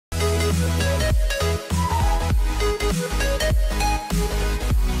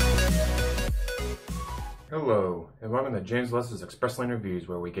Hello, and welcome to James Lester's Express Lane Reviews,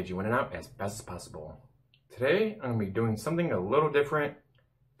 where we get you in and out as best as possible. Today, I'm going to be doing something a little different,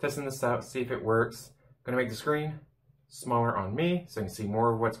 testing this out, see if it works. I'm going to make the screen smaller on me, so you can see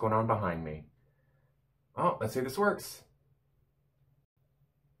more of what's going on behind me. Oh, let's see if this works.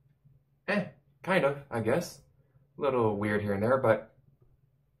 Kind of, I guess. A little weird here and there, but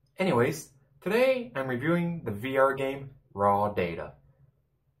anyways, today I'm reviewing the VR game Raw Data.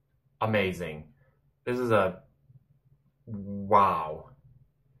 Amazing. This is a wow.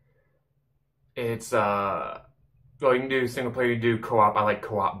 It's well, you can do single player, you can do co-op. I like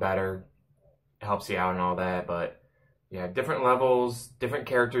co-op better. It helps you out and all that, but yeah, different levels, different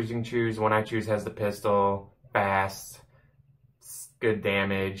characters you can choose. The one I choose has the pistol, fast, good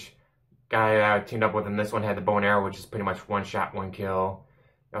damage. Guy I teamed up with in this one had the bow and arrow, which is pretty much one shot, one kill.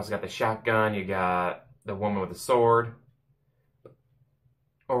 You also got the shotgun, you got the woman with the sword.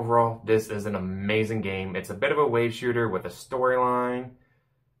 Overall, this is an amazing game. It's a bit of a wave shooter with a storyline.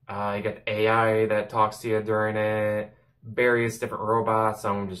 You got the AI that talks to you during it. Various different robots.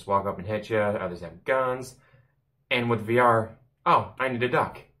 Some just walk up and hit you. Others have guns. And with VR, oh, I need to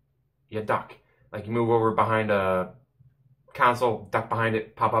duck. You duck. Like you move over behind a console, duck behind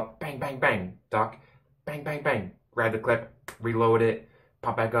it, pop up, bang, bang, bang, duck, bang, bang, bang. Grab the clip, reload it,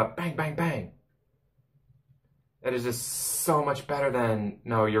 pop back up, bang, bang, bang. That is just so much better than,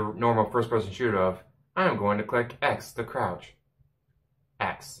 your normal first-person shooter of, I'm going to click X to crouch.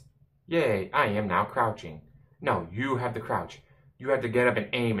 X. Yay, I am now crouching. No, you have to crouch. You have to get up and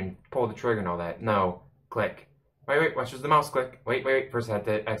aim and pull the trigger and all that. No, click. Wait, watch the mouse click. Wait. First I have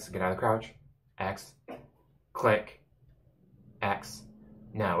to X to get out of the crouch. X. Click. X.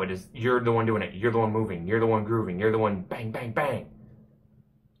 No, you're the one doing it. You're the one moving. You're the one grooving. You're the one bang, bang, bang.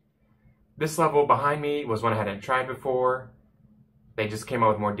 This level behind me was one I hadn't tried before. They just came out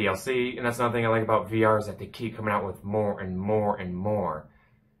with more DLC, and that's another thing I like about VR is that they keep coming out with more and more and more.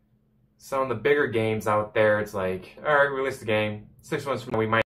 Some of the bigger games out there, it's like, alright, release the game. 6 months from now, we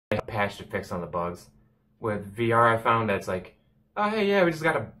might have a patch to fix on the bugs. With VR, I found that it's like, oh, hey, yeah, we just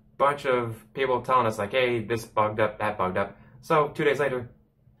got a bunch of people telling us, like, hey, this bugged up, that bugged up. So, 2 days later,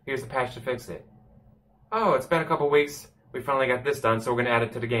 here's the patch to fix it. Oh, it's been a couple weeks. We finally got this done, so we're going to add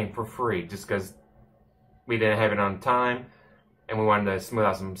it to the game for free, just because we didn't have it on time, and we wanted to smooth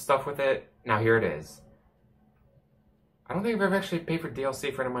out some stuff with it. Now here it is. I don't think I've ever actually paid for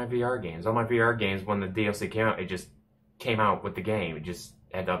DLC for any of my VR games. All my VR games, when the DLC came out, it just came out with the game. It just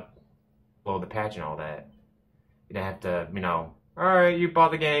had to upload the patch and all that. You didn't have to, alright, you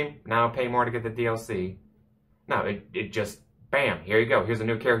bought the game, now pay more to get the DLC. No, it just, bam, here you go. Here's a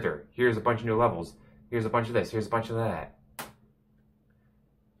new character. Here's a bunch of new levels. Here's a bunch of this. Here's a bunch of that.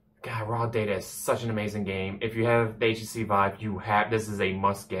 God, Raw Data is such an amazing game. If you have the HTC Vive, this is a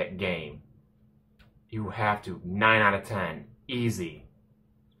must-get game. You have to. 9 out of 10. Easy.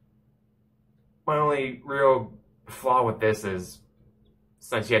 My only real flaw with this is,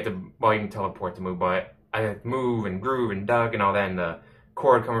 since you have to, well, you can teleport to move, but I have to move and groove and duck and all that, and the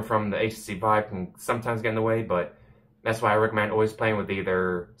cord coming from the HTC Vive can sometimes get in the way, but that's why I recommend always playing with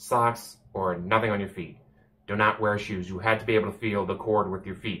either socks or nothing on your feet. Do not wear shoes. You have to be able to feel the cord with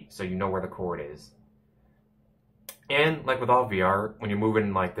your feet so you know where the cord is. And like with all VR, when you're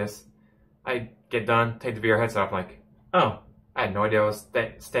moving like this, I get done, take the VR headset off, like, oh, I had no idea I was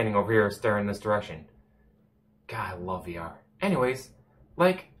standing over here staring this direction. God, I love VR. Anyways,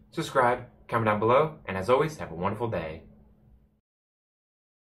 like, subscribe, comment down below, and as always, have a wonderful day.